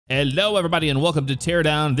Hello everybody and welcome to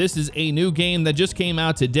Teardown. This is a new game that just came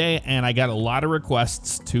out today and I got a lot of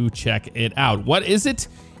requests to check it out. What is it?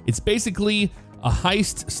 It's basically a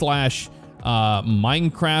heist slash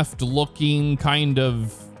Minecraft looking kind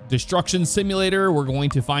of destruction simulator. We're going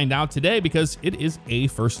to find out today because it is a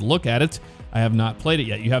first look at it. I have not played it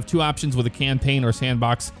yet. You have two options with a campaign or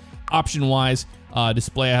sandbox. Option wise,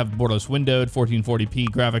 display I have borderless windowed, 1440p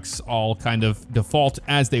graphics, all kind of default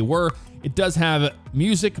as they were. It does have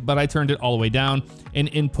music, but I turned it all the way down. And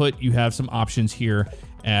input, you have some options here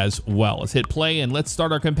as well. Let's hit play and let's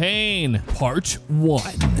start our campaign. Part 1.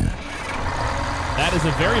 That is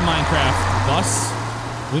a very Minecraft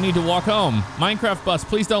bus. We need to walk home. Minecraft bus,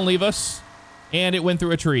 please don't leave us. And it went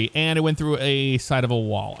through a tree, and it went through a side of a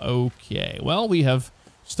wall. Okay, well, we have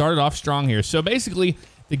started off strong here. So basically,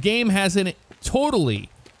 the game has a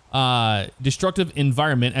totally destructive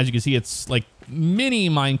environment. As you can see, it's like mini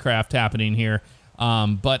Minecraft happening here,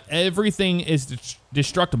 but everything is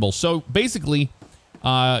destructible. So basically,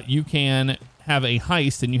 you can have a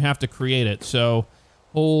heist and you have to create it. So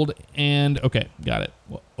hold and, okay, got it.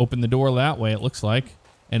 We'll open the door that way, it looks like.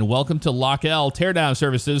 And welcome to Lock L Teardown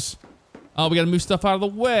Services. Oh, we gotta move stuff out of the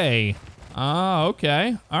way.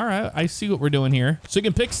 Okay. All right. I see what we're doing here. So you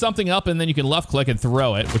can pick something up and then you can left click and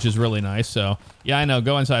throw it, which is really nice. So yeah, I know.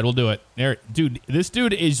 Go inside. We'll do it. There, dude, this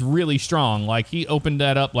dude is really strong. Like he opened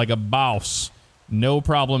that up like a boss. No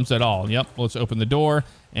problems at all. Yep. Let's open the door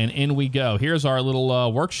and in we go. Here's our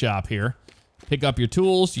little workshop here. Pick up your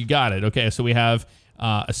tools. You got it. Okay. So we have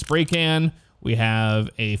a spray can. We have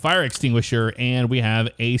a fire extinguisher and we have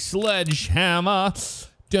a sledgehammer.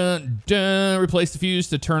 Dun, dun. Replace the fuse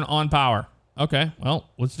to turn on power. Okay, well,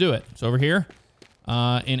 let's do it. It's over here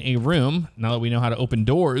in a room. Now that we know how to open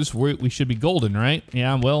doors, we should be golden, right?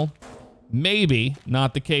 Yeah, well, maybe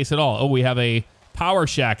not the case at all. Oh, we have a power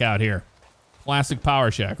shack out here. Classic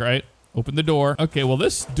power shack, right? Open the door. Okay, well,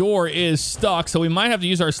 this door is stuck, so we might have to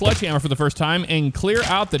use our sledgehammer for the first time and clear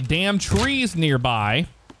out the damn trees nearby.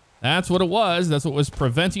 That's what it was. That's what was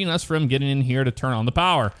preventing us from getting in here to turn on the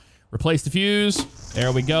power. Replace the fuse.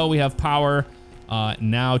 There we go. We have power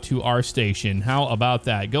now to our station. How about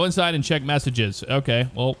that? Go inside and check messages. Okay,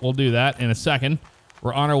 well, we'll do that in a second.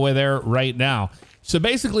 We're on our way there right now. So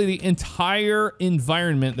basically, the entire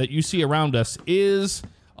environment that you see around us is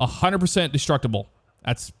 100% destructible.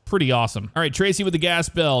 That's pretty awesome. All right, Tracy with the gas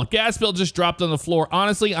bill. Gas bill just dropped on the floor.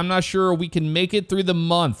 Honestly, I'm not sure we can make it through the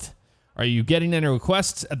month. Are you getting any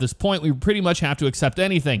requests? At this point, we pretty much have to accept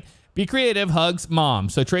anything. Be creative, hugs, mom.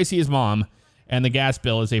 So Tracy is mom, and the gas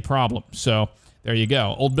bill is a problem. So there you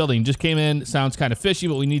go. Old building just came in. Sounds kind of fishy,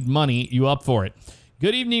 but we need money. You up for it?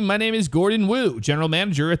 Good evening. My name is Gordon Wu, general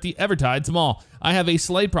manager at the Evertides Mall. I have a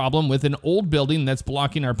slight problem with an old building that's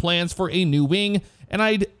blocking our plans for a new wing, and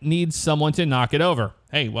I'd need someone to knock it over.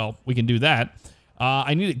 Hey, well, we can do that.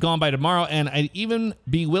 I need it gone by tomorrow, and I'd even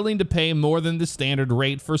be willing to pay more than the standard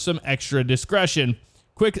rate for some extra discretion.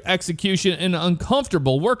 Quick execution and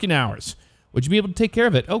uncomfortable working hours. Would you be able to take care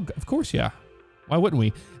of it? Oh, of course, yeah. Why wouldn't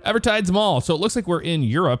we? Evertides Mall. So it looks like we're in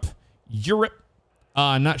Europe.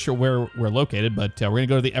 I'm not sure where we're located, but we're going to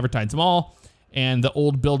go to the Evertides Mall. And the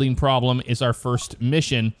old building problem is our first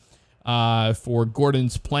mission for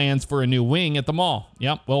Gordon's plans for a new wing at the mall.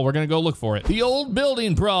 Yep, well, we're going to go look for it. The old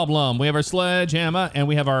building problem. We have our sledgehammer and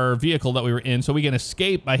we have our vehicle that we were in. So we can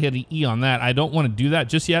escape by hitting E on that. I don't want to do that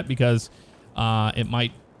just yet because it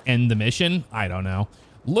might end the mission. I don't know.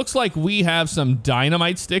 Looks like we have some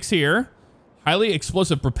dynamite sticks here. Highly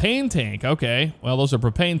explosive propane tank. Okay, well, those are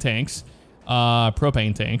propane tanks.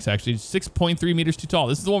 Propane tanks, actually. 6.3 meters too tall.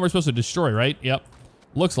 This is the one we're supposed to destroy, right? Yep.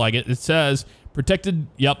 Looks like it. It says protected,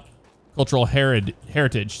 yep, cultural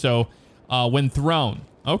heritage. So when thrown.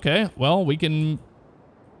 Okay, well, we can,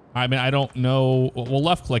 I mean, I don't know. We'll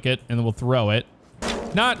left click it and then we'll throw it.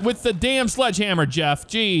 Not with the damn sledgehammer, Jeff.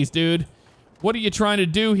 Jeez, dude. What are you trying to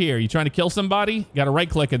do here? You trying to kill somebody? You got to right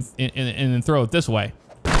click and then throw it this way.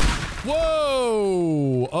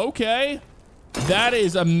 Whoa. Okay. That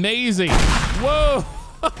is amazing. Whoa.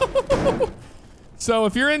 So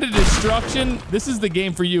if you're into destruction, this is the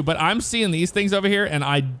game for you. But I'm seeing these things over here, and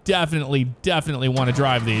I definitely want to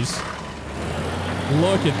drive these.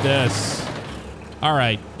 Look at this. All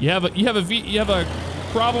right. You have a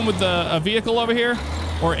problem with a vehicle over here,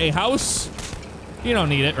 or a house? You don't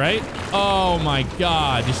need it, right? Oh my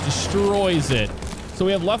God, just destroys it. So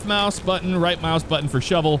we have left mouse button, right mouse button for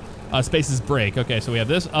shovel, space is brake. Okay, so we have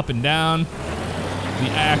this up and down. The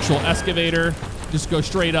actual excavator, just go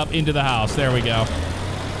straight up into the house. There we go.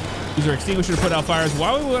 Use our extinguisher to put out fires.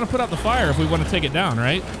 Why would we want to put out the fire if we want to take it down,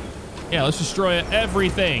 right? Yeah, let's destroy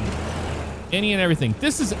everything. Any and everything.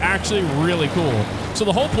 This is actually really cool. So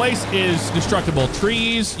the whole place is destructible.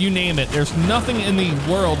 Trees, you name it. There's nothing in the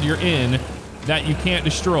world you're in that you can't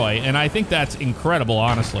destroy. And I think that's incredible,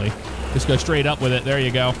 honestly. Just go straight up with it. There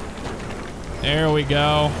you go. There we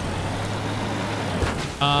go.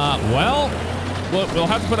 Well, we'll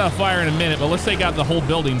have to put out a fire in a minute, but let's take out the whole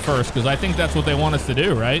building first, because I think that's what they want us to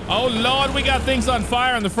do, right? Oh, Lord, we got things on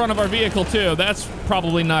fire on the front of our vehicle, too. That's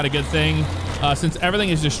probably not a good thing. Since everything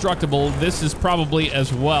is destructible, this is probably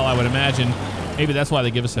as well, I would imagine. Maybe that's why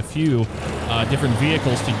they give us a few different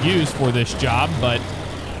vehicles to use for this job, but...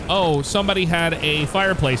 Oh, somebody had a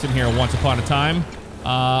fireplace in here once upon a time.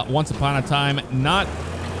 Once upon a time, not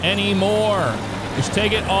anymore. Just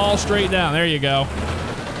take it all straight down. There you go.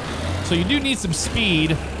 So you do need some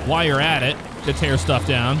speed while you're at it to tear stuff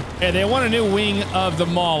down. Hey, they want a new wing of the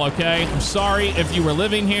mall, okay? I'm sorry if you were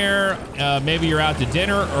living here. Maybe you're out to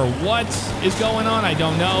dinner or what is going on. I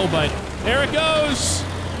don't know, but there it goes.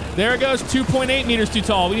 There it goes. 2.8 meters too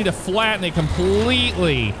tall. We need to flatten it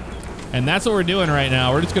completely. And that's what we're doing right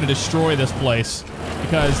now. We're just going to destroy this place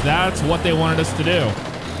because that's what they wanted us to do.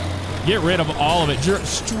 Get rid of all of it.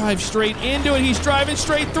 Drive straight into it. He's driving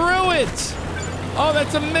straight through it. Oh,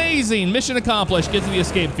 that's amazing. Mission accomplished. Get to the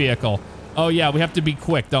escape vehicle. Oh, yeah, we have to be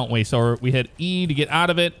quick, don't we? So we hit E to get out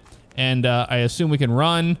of it. And I assume we can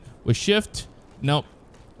run with shift. Nope,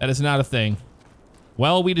 that is not a thing.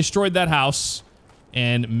 Well, we destroyed that house.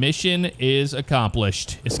 And mission is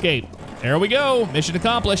accomplished. Escape. There we go. Mission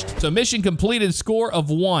accomplished. So mission completed, score of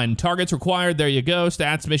 1. Targets required. There you go.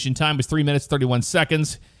 Stats mission time was 3 minutes, 31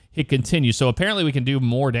 seconds. Hit continue. So apparently we can do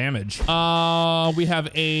more damage. We have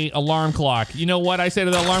a alarm clock. You know what I say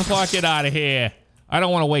to the alarm clock? Get out of here. I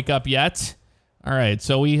don't want to wake up yet. All right.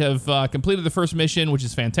 So we have completed the first mission, which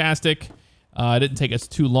is fantastic. It didn't take us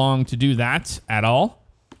too long to do that at all.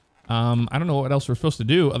 I don't know what else we're supposed to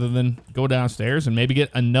do other than go downstairs and maybe get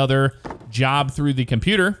another job through the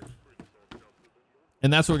computer.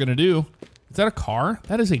 And that's what we're going to do. Is that a car?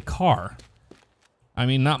 That is a car. I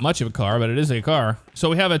mean, not much of a car, but it is a car. So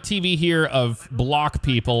we have a TV here of block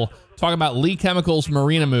people talking about Lee Chemicals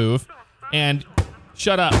Marina move. And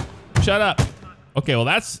shut up. Shut up. Okay, well,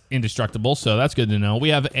 that's indestructible, so that's good to know. We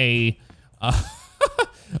have a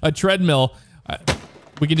a treadmill.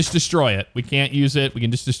 We can just destroy it. We can't use it. We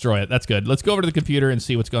can just destroy it. That's good. Let's go over to the computer and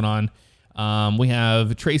see what's going on. We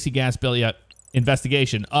have Tracy Gas Bill. Yeah,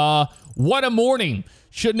 investigation. What a morning.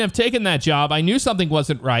 Shouldn't have taken that job. I knew something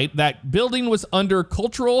wasn't right. That building was under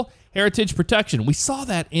cultural heritage protection. We saw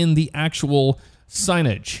that in the actual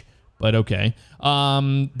signage, but okay.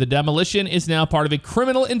 The demolition is now part of a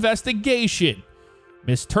criminal investigation.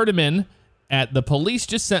 Miss Teardown at the police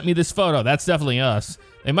just sent me this photo. That's definitely us.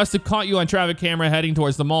 They must have caught you on traffic camera heading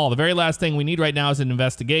towards the mall. The very last thing we need right now is an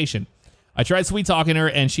investigation. I tried sweet talking her,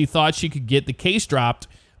 and she thought she could get the case dropped,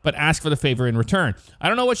 but ask for the favor in return. I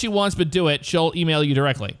don't know what she wants, but do it. She'll email you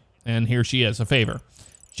directly. And here she is, a favor.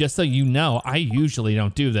 Just so you know, I usually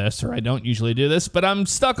don't do this, or I don't usually do this, but I'm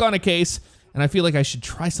stuck on a case, and I feel like I should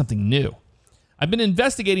try something new. I've been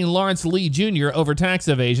investigating Lawrence Lee Jr. over tax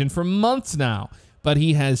evasion for months now, but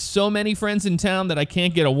he has so many friends in town that I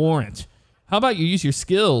can't get a warrant. How about you use your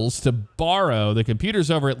skills to borrow the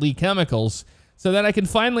computers over at Lee Chemicals so that I can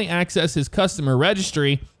finally access his customer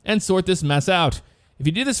registry and sort this mess out? If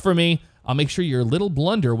you do this for me, I'll make sure your little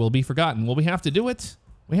blunder will be forgotten. Will we have to do it?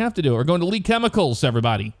 We have to do it. We're going to Lee Chemicals,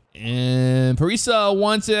 everybody. And Parisa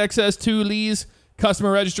wants access to Lee's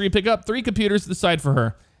customer registry. Pick up 3 computers to the side for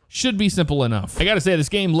her. Should be simple enough. I gotta say, this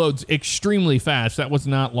game loads extremely fast. That was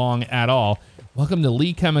not long at all. Welcome to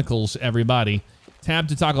Lee Chemicals, everybody. Tab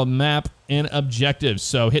to toggle map and objectives.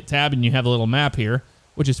 So hit tab and you have a little map here,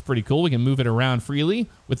 which is pretty cool. We can move it around freely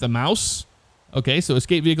with the mouse. Okay, so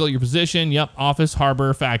escape vehicle, your position. Yep, office,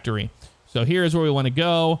 harbor, factory. So here's where we want to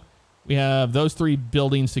go. We have those 3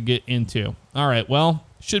 buildings to get into. All right, well,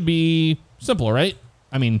 should be simple, right?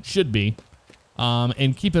 I mean, should be.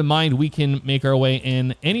 And keep in mind, we can make our way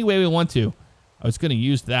in any way we want to. I was going to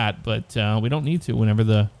use that, but we don't need to whenever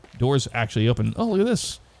the doors actually open. Oh, look at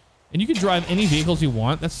this. And you can drive any vehicles you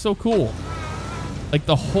want. That's so cool. Like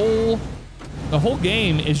the whole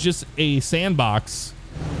game is just a sandbox.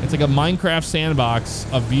 It's like a Minecraft sandbox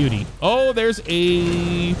of beauty. Oh, there's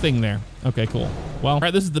a thing there. Okay, cool. Well, all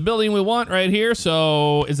right, this is the building we want right here.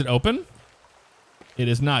 So is it open? It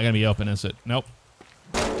is not going to be open, is it? Nope.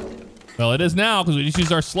 Well, it is now because we just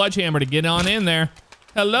used our sledgehammer to get on in there.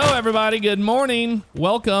 Hello, everybody. Good morning.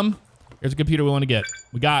 Welcome. Here's a computer we want to get.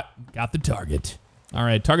 We got the target. All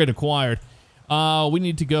right, target acquired. We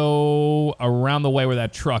need to go around the way where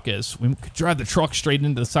that truck is. We could drive the truck straight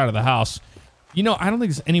into the side of the house. You know, I don't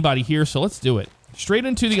think there's anybody here, so let's do it. Straight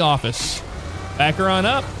into the office. Back her on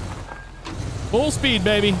up. Full speed,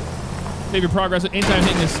 baby. Save your progress at any time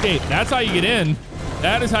hitting escape. That's how you get in.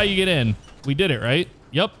 That is how you get in. We did it, right?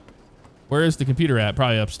 Yep. Where is the computer at?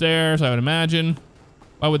 Probably upstairs, I would imagine.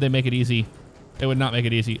 Why would they make it easy? They would not make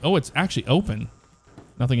it easy. Oh, it's actually open.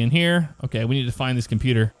 Nothing in here. Okay, we need to find this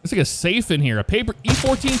computer. There's like a safe in here. A paper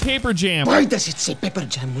E14 paper jam. Why does it say paper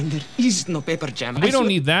jam when there is no paper jam? We don't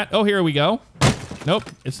need that. Oh, here we go. Nope,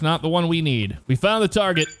 it's not the one we need. We found the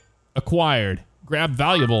target. Acquired. Grab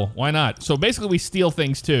valuable. Why not? So basically we steal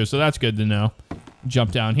things too, so that's good to know.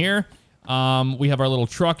 Jump down here. We have our little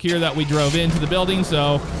truck here that we drove into the building,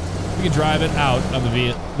 so we can drive it out of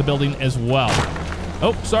the building as well.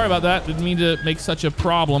 Oh, sorry about that. Didn't mean to make such a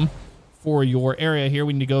problem for your area here.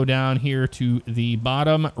 We need to go down here to the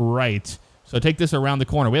bottom right. So take this around the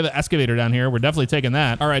corner. We have an excavator down here. We're definitely taking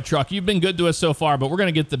that. All right, truck, you've been good to us so far, but we're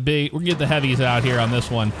gonna get the heavies out here on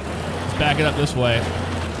this one. Let's back it up this way.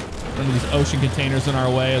 Some of these ocean containers in our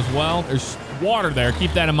way as well. There's water there.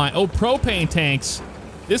 Keep that in mind. Oh, propane tanks.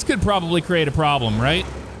 This could probably create a problem, right?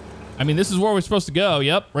 I mean, this is where we're supposed to go.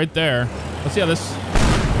 Yep, right there. Let's see how this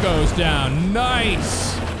goes down.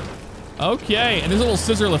 Nice. Okay, and there's a little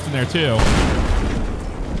scissor lift in there too.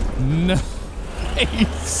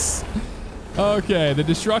 Nice. Okay, the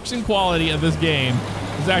destruction quality of this game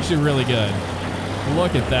is actually really good.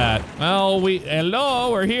 Look at that. Well,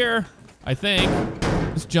 hello, we're here, I think.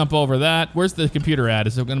 Let's jump over that. Where's the computer at?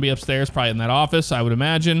 Is it going to be upstairs? Probably in that office, I would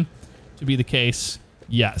imagine to be the case.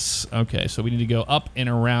 Yes. Okay, so we need to go up and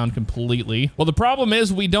around completely. Well, the problem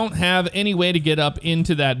is we don't have any way to get up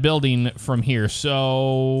into that building from here.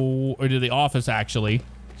 So, or to the office, actually.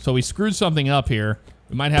 So we screwed something up here.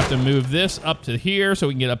 We might have to move this up to here so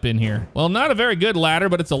we can get up in here. Well, not a very good ladder,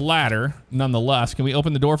 but it's a ladder nonetheless. Can we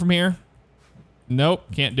open the door from here? Nope,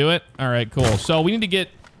 can't do it. All right, cool. So we need to get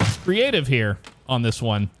creative here on this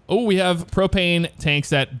one. Oh, we have propane tanks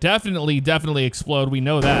that definitely explode. We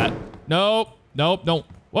know that. Nope.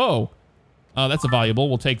 Whoa. That's a valuable.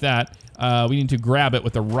 We'll take that. We need to grab it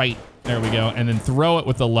with the right. There we go. And then throw it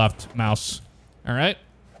with the left mouse. All right.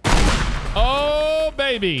 Oh,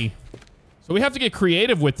 baby. So we have to get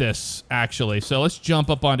creative with this, actually. So let's jump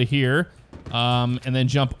up onto here. And then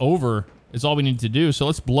jump over is all we need to do. So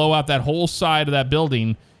let's blow out that whole side of that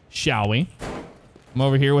building, shall we? Come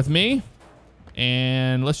over here with me.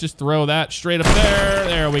 And let's just throw that straight up there.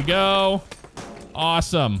 There we go.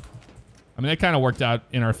 Awesome. I mean, that kind of worked out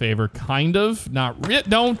in our favor. Kind of.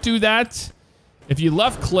 Don't do that. If you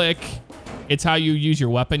left click, it's how you use your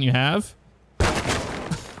weapon you have.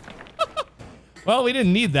 Well, we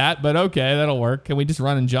didn't need that, but okay, that'll work. Can we just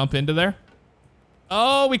run and jump into there?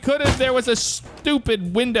 Oh, we could if there was a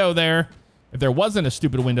stupid window there. If there wasn't a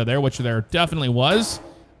stupid window there, which there definitely was.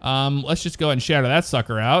 Let's just go ahead and shatter that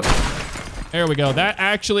sucker out. There we go. That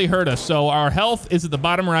actually hurt us. So our health is at the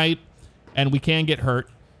bottom right, and we can get hurt.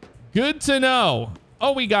 Good to know.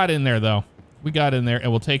 Oh, we got in there, though. We got in there,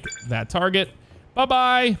 and we'll take that target.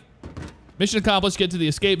 Bye-bye. Mission accomplished. Get to the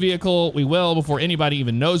escape vehicle. We will before anybody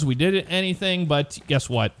even knows we did anything, but guess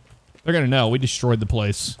what? They're going to know. We destroyed the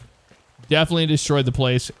place. Definitely destroyed the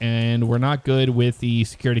place, and we're not good with the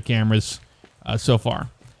security cameras so far.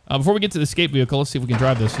 Before we get to the escape vehicle, let's see if we can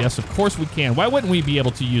drive this. Yes, of course we can. Why wouldn't we be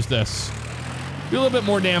able to use this? Do a little bit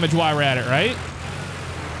more damage while we're at it, right?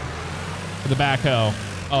 The backhoe.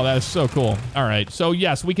 Oh, that is so cool. All right. So,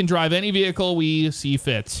 yes, we can drive any vehicle we see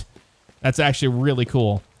fit. That's actually really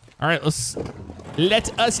cool. All right,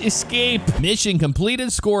 let us escape. Mission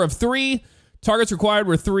completed. Score of 3. Targets required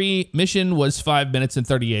were 3. Mission was 5 minutes and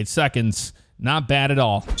 38 seconds. Not bad at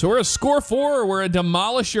all. So we're a score 4. We're a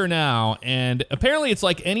demolisher now. And apparently it's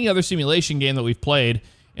like any other simulation game that we've played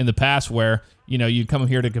in the past where, you know, you come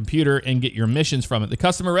here to a computer and get your missions from it. The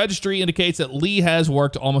customer registry indicates that Lee has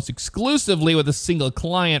worked almost exclusively with a single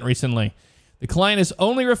client recently. The client is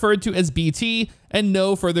only referred to as BT and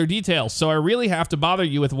no further details. So I really have to bother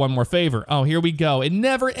you with one more favor. Oh, here we go. It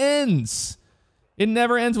never ends. It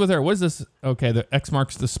never ends with her. What is this? Okay, the X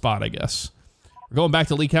marks the spot, I guess. We're going back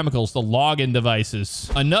to Lee Chemicals, the login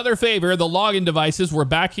devices. Another favor, the login devices. We're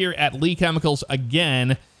back here at Lee Chemicals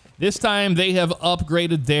again. This time they have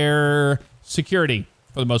upgraded their security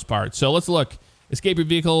for the most part. So let's look. Escape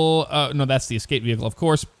vehicle. No, that's the escape vehicle, of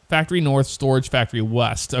course. Factory North, Storage Factory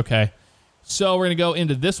West. Okay. So we're going to go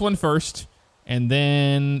into this one first, and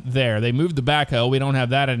then there. They moved the backhoe. We don't have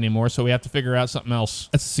that anymore, so we have to figure out something else.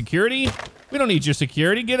 That's security? We don't need your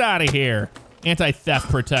security. Get out of here. Anti-theft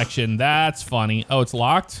protection. That's funny. Oh, it's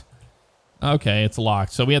locked? Okay, it's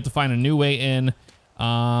locked. So we have to find a new way in.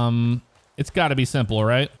 It's got to be simple,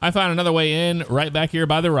 right? I found another way in right back here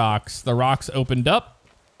by the rocks. The rocks opened up.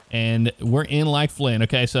 And we're in like Flynn.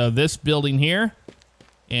 Okay, so this building here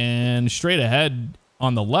and straight ahead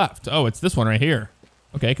on the left. Oh, it's this one right here.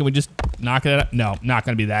 Okay, can we just knock it out? No, not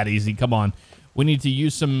going to be that easy. Come on. We need to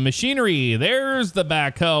use some machinery. There's the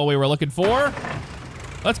backhoe we were looking for.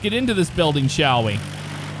 Let's get into this building, shall we?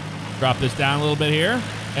 Drop this down a little bit here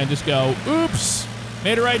and just go, oops,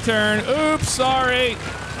 made a right turn. Oops, sorry.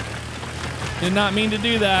 Did not mean to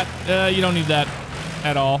do that. You don't need that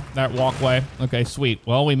at all, that walkway. Okay, sweet.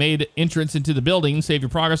 Well, we made entrance into the building. Save your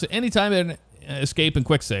progress at any time and escape and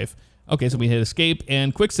quick save. Okay, so we hit escape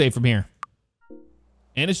and quick save from here.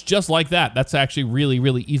 And it's just like that. That's actually really,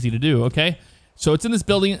 really easy to do, okay? So it's in this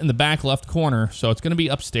building in the back left corner, so it's going to be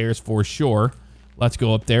upstairs for sure. Let's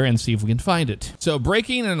go up there and see if we can find it. So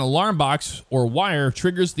breaking an alarm box or wire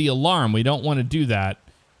triggers the alarm. We don't want to do that,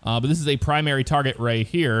 but this is a primary target right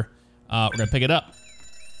here. We're going to pick it up.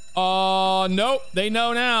 Oh, nope. They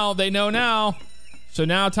know now. They know now. So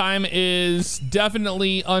now time is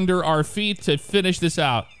definitely under our feet to finish this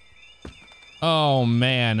out. Oh,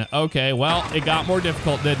 man. Okay, well, it got more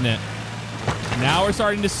difficult, didn't it? Now we're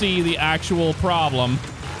starting to see the actual problem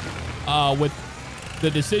with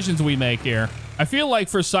the decisions we make here. I feel like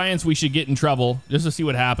for science, we should get in trouble just to see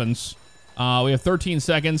what happens. We have 13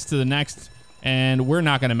 seconds to the next, and we're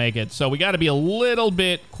not going to make it. So we got to be a little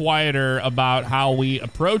bit quieter about how we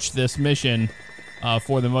approach this mission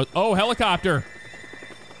for the most... Oh, helicopter.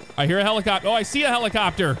 I hear a helicopter. Oh, I see a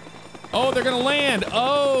helicopter. Oh, they're going to land.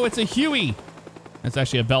 Oh, it's a Huey. That's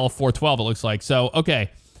actually a Bell 412, it looks like. So, okay.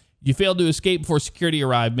 You failed to escape before security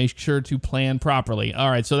arrived. Make sure to plan properly.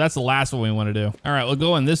 All right, so that's the last one we want to do. All right, we'll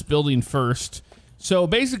go in this building first. So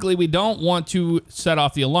basically, we don't want to set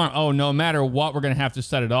off the alarm. Oh, no matter what, we're going to have to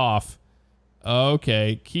set it off.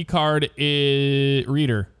 Okay, key card is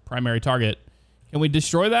reader, primary target. Can we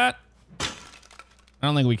destroy that? I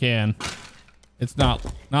don't think we can. It's not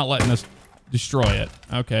letting us destroy it.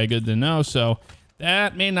 Okay, good to know. So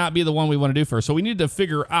that may not be the one we want to do first. So we need to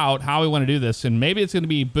figure out how we want to do this. And maybe it's going to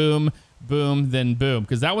be boom, boom, then boom.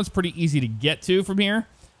 Because that one's pretty easy to get to from here.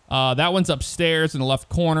 That one's upstairs in the left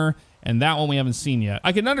corner. And that one we haven't seen yet.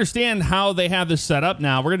 I can understand how they have this set up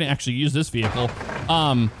now. We're going to actually use this vehicle.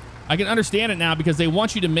 I can understand it now because they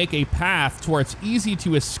want you to make a path to where it's easy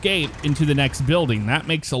to escape into the next building. That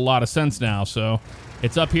makes a lot of sense now. So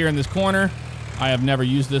it's up here in this corner. I have never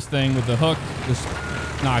used this thing with the hook. Just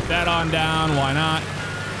knock that on down. Why not?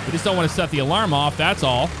 We just don't want to set the alarm off. That's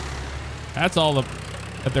all. That's all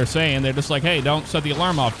that they're saying. They're just like, hey, don't set the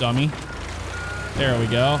alarm off, dummy. There we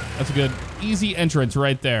go. That's a good, easy entrance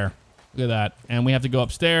right there. Look at that. And we have to go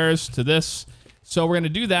upstairs to this. So we're going to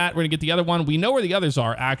do that. We're going to get the other one. We know where the others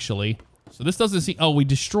are, actually. So this doesn't seem... Oh, we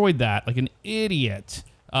destroyed that like an idiot.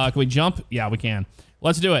 Can we jump? Yeah, we can.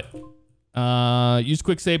 Let's do it. Use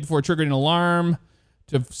quick save before triggering an alarm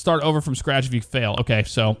to start over from scratch if you fail. Okay,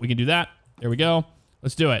 so we can do that. There we go.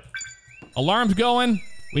 Let's do it. Alarm's going.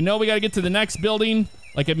 We know we got to get to the next building,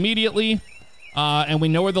 like immediately. And we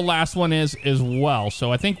know where the last one is as well.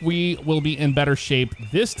 So I think we will be in better shape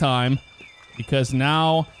this time because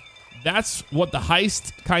now that's what the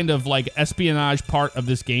heist kind of like espionage part of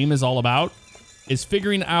this game is all about, is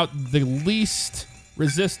figuring out the least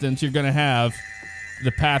resistance you're going to have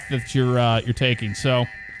the path that you're taking. So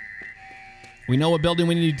we know what building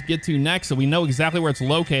we need to get to next, so we know exactly where it's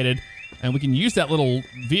located, and we can use that little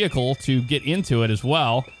vehicle to get into it as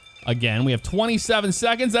well. Again, we have 27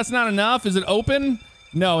 seconds. That's not enough. Is it open?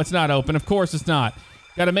 No, it's not open. Of course it's not.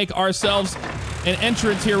 Got to make ourselves an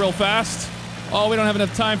entrance here real fast. Oh, we don't have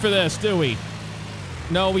enough time for this, do we?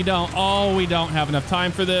 No, we don't. Oh, we don't have enough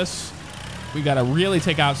time for this. We got to really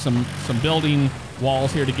take out some building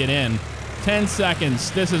walls here to get in. 10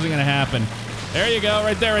 seconds. This isn't going to happen. There you go.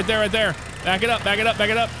 Right there, right there, right there. Back it up, back it up, back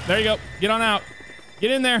it up. There you go. Get on out.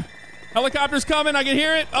 Get in there. Helicopter's coming. I can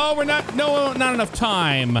hear it. Oh, not enough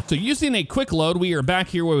time. So using a quick load, we are back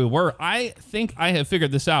here where we were. I think I have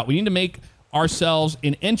figured this out. We need to make ourselves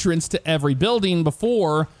an entrance to every building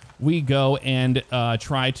before we go and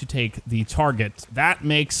try to take the target. That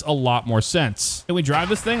makes a lot more sense. Can we drive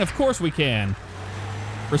this thing? Of course we can.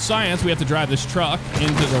 For science, we have to drive this truck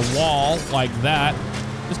into the wall like that,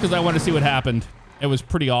 just because I wanted to see what happened. It was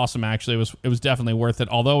pretty awesome, actually. It was definitely worth it,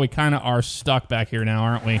 although we kind of are stuck back here now,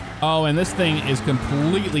 aren't we? Oh, and this thing is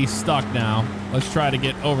completely stuck now. Let's try to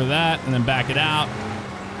get over that and then back it out.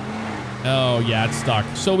 Oh, yeah, it's stuck.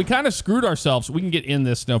 So we kind of screwed ourselves. We can get in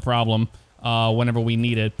this, no problem, whenever we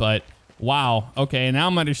need it, but wow. Okay, now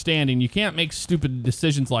I'm understanding. You can't make stupid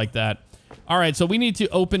decisions like that. All right, so we need to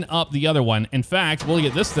open up the other one. In fact, we'll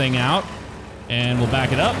get this thing out, and we'll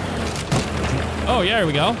back it up. Oh, yeah, here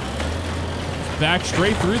we go. Back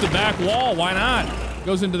straight through the back wall. Why not?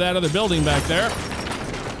 goes into that other building back there.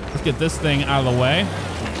 Let's get this thing out of the way.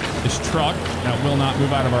 This truck that will not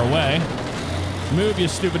move out of our way. Move, you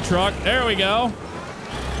stupid truck. There we go.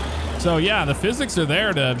 So yeah, the physics are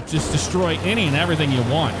there to just destroy any and everything you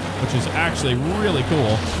want, which is actually really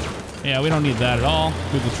cool. Yeah, we don't need that at all.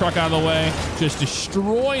 Move the truck out of the way. Just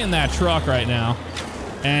destroying that truck right now.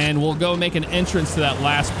 And we'll go make an entrance to that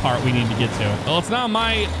last part we need to get to. Well, it's not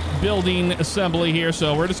my building assembly here,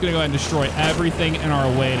 so we're just gonna go ahead and destroy everything in our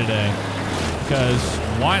way today. Because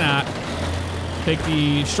why not? Take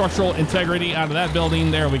the structural integrity out of that building.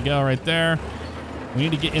 There we go, right there. We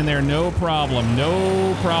need to get in there, no problem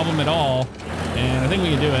at all. And I think we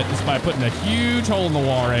can do it just by putting a huge hole in the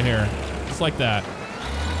wall right here. Just like that.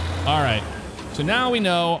 All right, so now we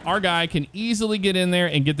know our guy can easily get in there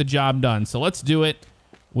and get the job done. So let's do it.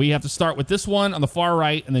 We have to start with this one on the far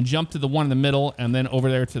right and then jump to the one in the middle and then over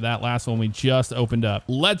there to that last one we just opened up.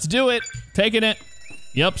 Let's do it. Taking it.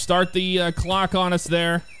 Yep, start the clock on us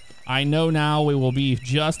there. I know now we will be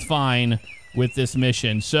just fine with this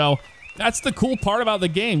mission. So that's the cool part about the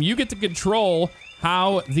game. You get to control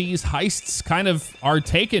how these heists kind of are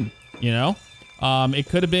taken, you know? It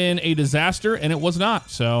could have been a disaster, and it was not.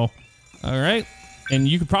 So, all right. And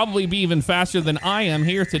you could probably be even faster than I am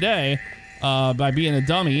here today by being a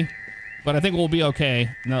dummy. But I think we'll be okay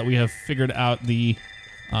now that we have figured out the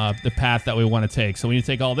path that we want to take. So we need to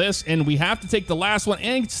take all this, and we have to take the last one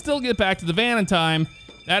and still get back to the van in time.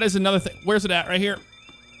 That is another thing. Where's it at? Right here.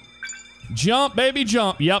 Jump, baby,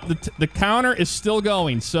 jump. Yep, the counter is still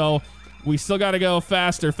going, so we still got to go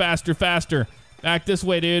faster, faster, faster. Back this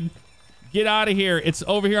way, dude. Get out of here. It's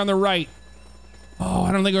over here on the right. Oh,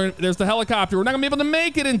 I don't think there's the helicopter. We're not going to be able to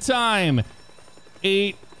make it in time.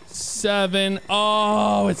 8, 7.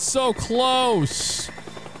 Oh, it's so close.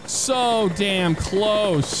 So damn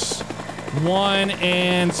close. 1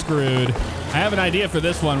 and screwed. I have an idea for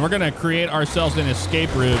this one. We're going to create ourselves an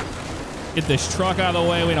escape route. Get this truck out of the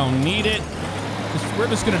way. We don't need it. We're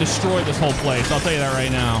just going to destroy this whole place. I'll tell you that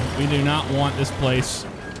right now. We do not want this place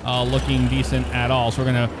looking decent at all. So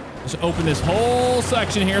we're going to just open this whole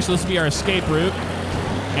section here. So this will be our escape route.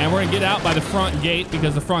 And we're going to get out by the front gate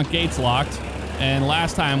because the front gate's locked. And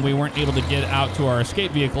last time we weren't able to get out to our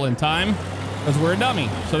escape vehicle in time because we're a dummy.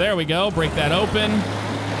 So there we go. Break that open.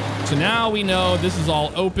 So now we know this is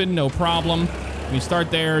all open. No problem. We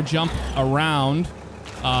start there. Jump around.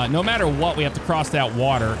 No matter what, we have to cross that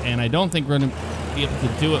water, and I don't think we're going to be able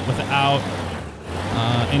to do it without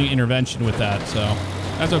any intervention with that, so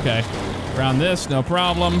that's okay. Around this, no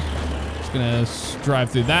problem. Just going to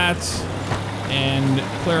drive through that and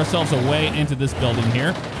clear ourselves a way into this building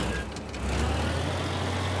here.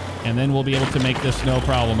 And then we'll be able to make this no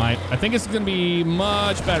problem. I think it's going to be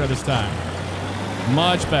much better this time.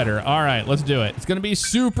 Much better. All right, let's do it. It's going to be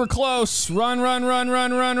super close. Run, run, run,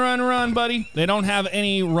 run, run, run, run, buddy. They don't have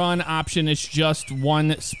any run option. It's just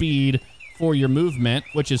one speed for your movement,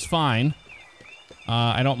 which is fine.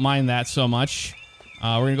 I don't mind that so much.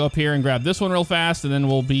 We're going to go up here and grab this one real fast, and then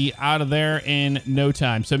we'll be out of there in no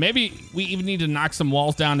time. So maybe we even need to knock some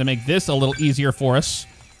walls down to make this a little easier for us.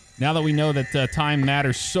 Now that we know that time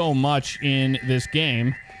matters so much in this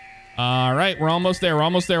game. All right, we're almost there. We're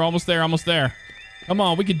almost there. Almost there. Almost there. Come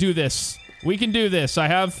on, we can do this. We can do this. I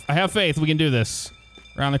have faith we can do this.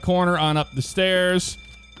 Around the corner, on up the stairs.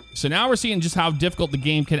 So now we're seeing just how difficult the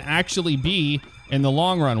game can actually be in the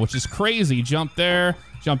long run, which is crazy. Jump there,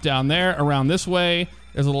 jump down there, around this way.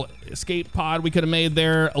 There's a little escape pod we could have made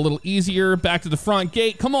there a little easier. Back to the front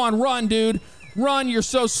gate. Come on, run, dude. Run, you're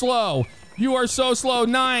so slow. You are so slow.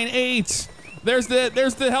 9, 8. There's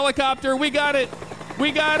the helicopter. We got it.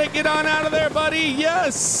 We got it. Get on out of there, buddy.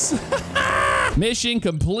 Yes. Mission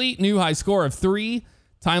complete. New high score of 3.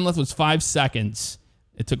 Time left was 5 seconds.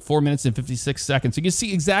 It took 4 minutes and 56 seconds. So you can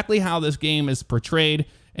see exactly how this game is portrayed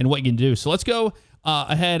and what you can do. So let's go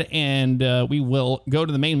ahead and we will go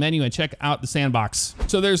to the main menu and check out the sandbox.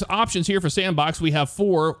 So there's options here for sandbox. We have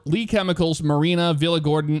 4: Lee Chemicals, Marina, Villa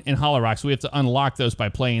Gordon, and Hollow Rock. So we have to unlock those by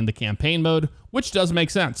playing the campaign mode, which does make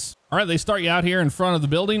sense. All right, they start you out here in front of the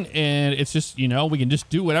building, and it's just, you know, we can just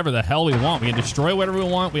do whatever the hell we want. We can destroy whatever we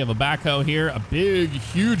want. We have a backhoe here, a big,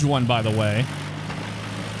 huge one, by the way.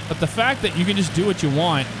 But the fact that you can just do what you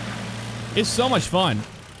want is so much fun.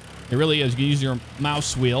 It really is. You can use your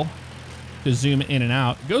mouse wheel to zoom in and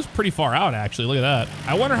out. It goes pretty far out, actually. Look at that.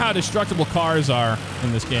 I wonder how destructible cars are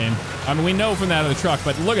in this game. I mean, we know from that other truck,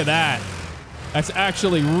 but look at that. That's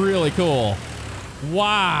actually really cool.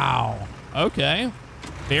 Wow. Okay.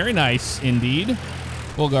 Very nice indeed.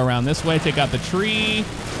 We'll go around this way, take out the tree,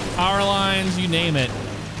 power lines, you name it.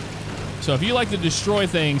 So if you like to destroy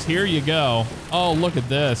things, here you go. Oh, look at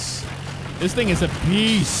this. This thing is a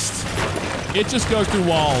beast. It just goes through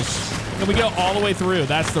walls. Can we go all the way through?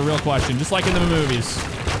 That's the real question, just like in the movies.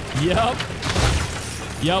 Yep.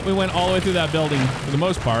 Yep, we went all the way through that building for the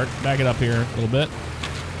most part. Back it up here a little bit.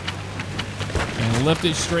 And lift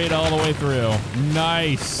it straight all the way through.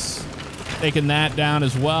 Nice. Taking that down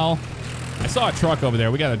as well. I saw a truck over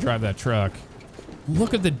there. We got to drive that truck.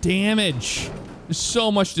 Look at the damage. There's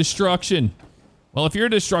so much destruction. Well, if you're a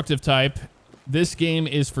destructive type, this game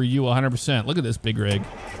is for you 100%. Look at this big rig.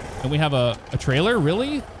 And we have a trailer?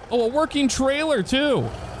 Really? Oh, a working trailer, too.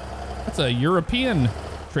 That's a European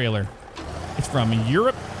trailer. It's from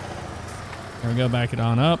Europe. There we go. Back it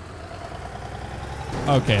on up.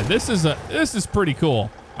 Okay, this is pretty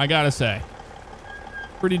cool, I gotta say.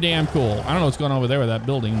 Pretty damn cool. I don't know what's going on over there with that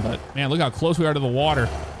building, but man, look how close we are to the water.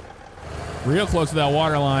 Real close to that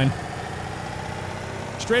water line.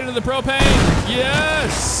 Straight into the propane.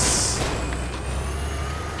 Yes!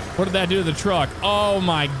 What did that do to the truck? Oh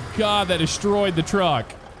my God, that destroyed the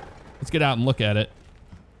truck. Let's get out and look at it.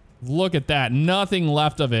 Look at that. Nothing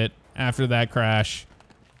left of it after that crash.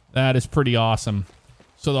 That is pretty awesome.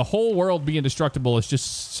 So the whole world being destructible is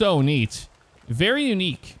just so neat. Very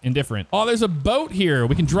unique and different. Oh, there's a boat here.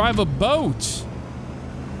 We can drive a boat.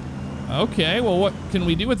 Okay, well, what can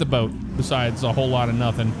we do with the boat besides a whole lot of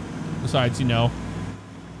nothing? Besides, you know,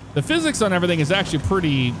 the physics on everything is actually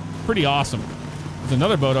pretty awesome. There's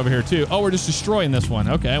another boat over here too. Oh, we're just destroying this one.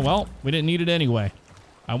 Okay, well, we didn't need it anyway.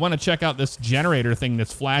 I want to check out this generator thing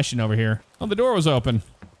that's flashing over here. Oh, the door was open.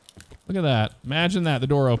 Look at that. Imagine that, the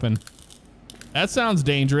door open. That sounds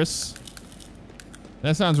dangerous.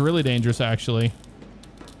 That sounds really dangerous, actually.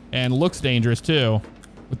 And looks dangerous, too.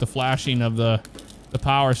 With the flashing of the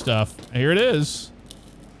power stuff. Here it is.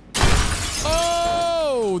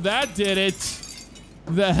 Oh, that did it.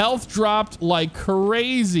 The health dropped like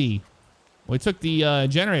crazy. We took the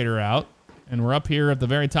generator out. And we're up here at the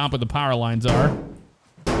very top where the power lines are.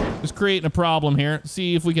 Just creating a problem here.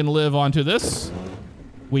 See if we can live onto this.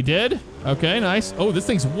 We did. Okay, nice. Oh, this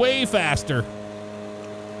thing's way faster.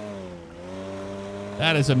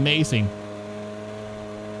 That is amazing.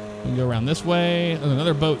 We can go around this way. There's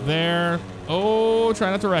another boat there. Oh, try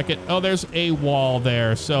not to wreck it. Oh, there's a wall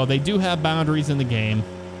there. So they do have boundaries in the game.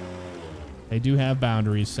 They do have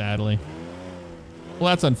boundaries, sadly. Well,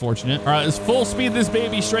 that's unfortunate. All right, let's full speed this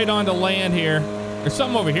baby straight onto land here. There's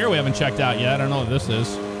something over here we haven't checked out yet. I don't know what this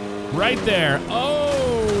is. Right there.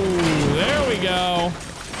 Oh, there we go.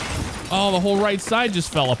 Oh, the whole right side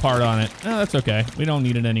just fell apart on it. Oh, that's okay. We don't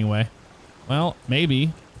need it anyway. Well,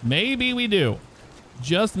 maybe. Maybe we do.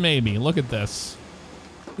 Just maybe. Look at this.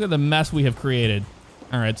 Look at the mess we have created.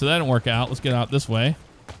 All right, so that didn't work out. Let's get out this way.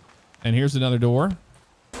 And here's another door.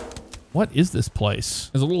 What is this place?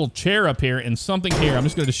 There's a little chair up here and something here. I'm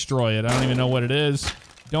just going to destroy it. I don't even know what it is.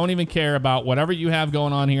 Don't even care about whatever you have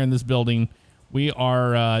going on here in this building. We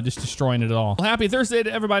are just destroying it all. Well, happy Thursday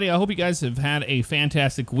to everybody. I hope you guys have had a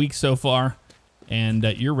fantastic week so far. And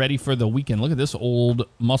you're ready for the weekend. Look at this old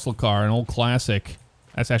muscle car, an old classic.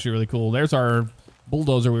 That's actually really cool. There's our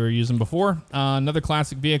bulldozer we were using before. Another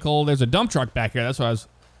classic vehicle. There's a dump truck back here. That's what I was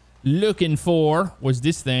looking for, was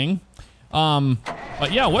this thing.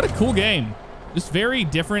 But yeah, what a cool game. Just very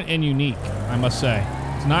different and unique, I must say.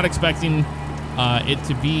 I was not expecting it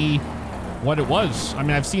to be what it was. I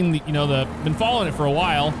mean, I've seen, been following it for a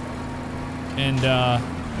while. And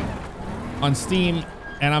on Steam.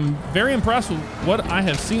 And I'm very impressed with what I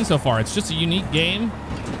have seen so far. It's just a unique game.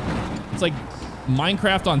 It's like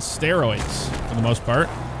Minecraft on steroids for the most part.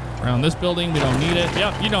 Around this building, we don't need it.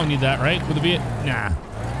 Yep, you don't need that, right? With a nah,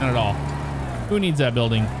 not at all. Who needs that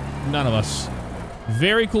building? None of us.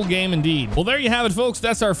 Very cool game indeed. Well, there you have it, folks.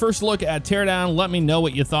 That's our first look at Teardown. Let me know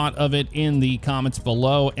what you thought of it in the comments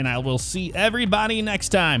below, and I will see everybody next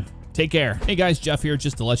time. Take care. Hey guys, Jeff here.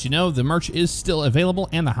 Just to let you know, the merch is still available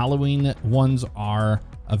and the Halloween ones are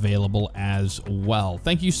available as well.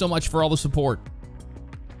 Thank you so much for all the support.